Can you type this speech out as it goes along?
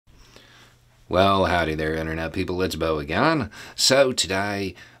Well, howdy there, Internet people. It's Bo again. So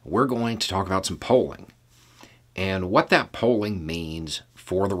today we're going to talk about some polling and what that polling means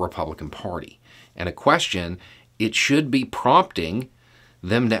for the Republican Party, and a question it should be prompting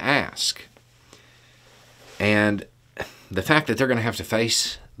them to ask. And the fact that they're going to have to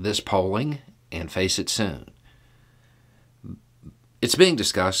face this polling and face it soon. It's being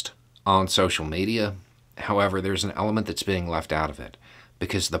discussed on social media. However, there's an element that's being left out of it,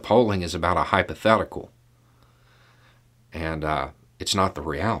 because the polling is about a hypothetical, and it's not the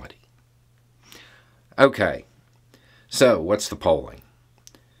reality. Okay, so what's the polling?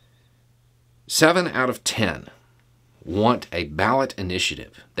 7 out of 10 want a ballot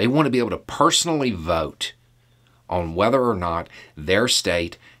initiative. They want to be able to personally vote on whether or not their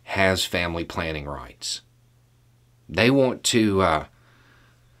state has family planning rights. They want to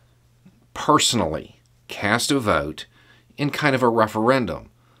personally cast a vote in kind of a referendum,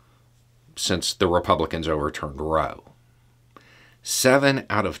 since the Republicans overturned Roe. 7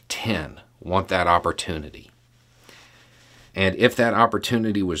 out of 10 want that opportunity. And if that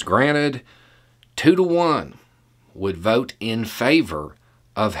opportunity was granted, 2 to 1 would vote in favor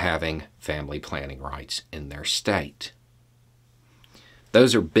of having family planning rights in their state.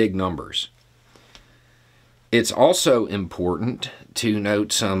 Those are big numbers. It's also important to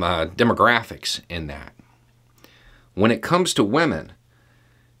note some demographics in that. When it comes to women,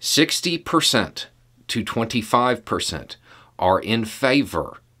 60% to 25% are in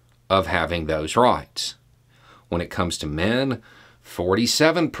favor of having those rights. When it comes to men,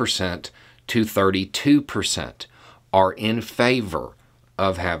 47% to 32% are in favor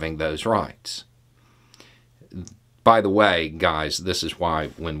of having those rights. By the way, guys, this is why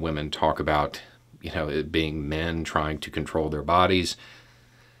when women talk about, it being men trying to control their bodies,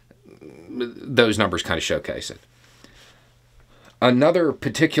 those numbers kind of showcase it. Another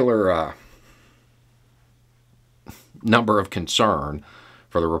particular number of concern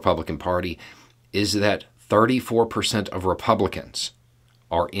for the Republican Party is that 34% of Republicans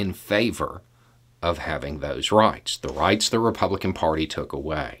are in favor of having those rights, the rights the Republican Party took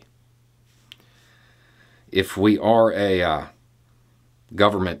away. If we are a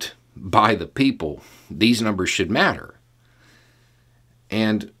government by the people, these numbers should matter.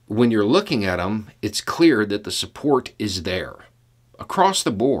 And when you're looking at them, it's clear that the support is there. Across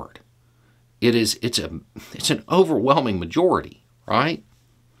the board, it's an overwhelming majority, right?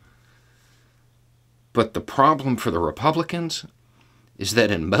 But the problem for the Republicans is that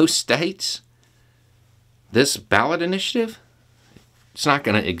in most states, this ballot initiative, it's not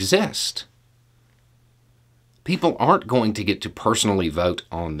going to exist. People aren't going to get to personally vote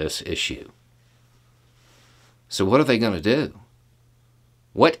on this issue. So what are they going to do?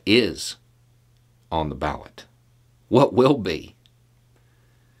 What is on the ballot? What will be?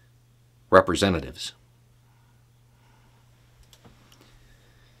 Representatives.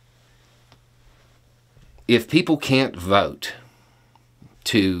 If people can't vote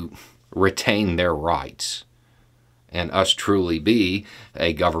to retain their rights and us truly be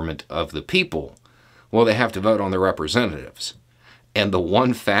a government of the people, well, they have to vote on their representatives. And the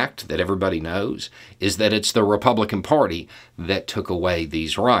one fact that everybody knows is that it's the Republican Party that took away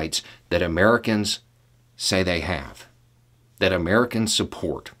these rights that Americans say they have, that Americans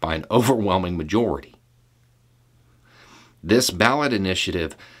support by an overwhelming majority. This ballot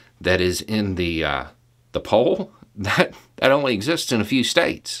initiative that is in the poll, that only exists in a few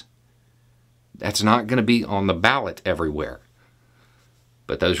states. That's not going to be on the ballot everywhere.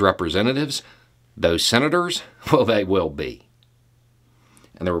 But those representatives, those senators, well, they will be.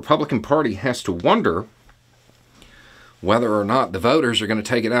 And the Republican Party has to wonder whether or not the voters are going to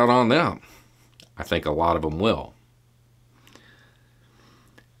take it out on them. I think a lot of them will.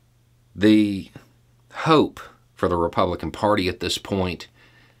 The hope for the Republican Party at this point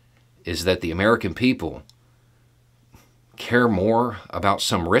is that the American people care more about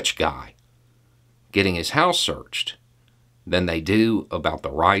some rich guy getting his house searched than they do about the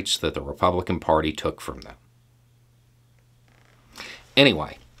rights that the Republican Party took from them.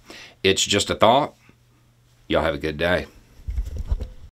 Anyway, it's just a thought. Y'all have a good day.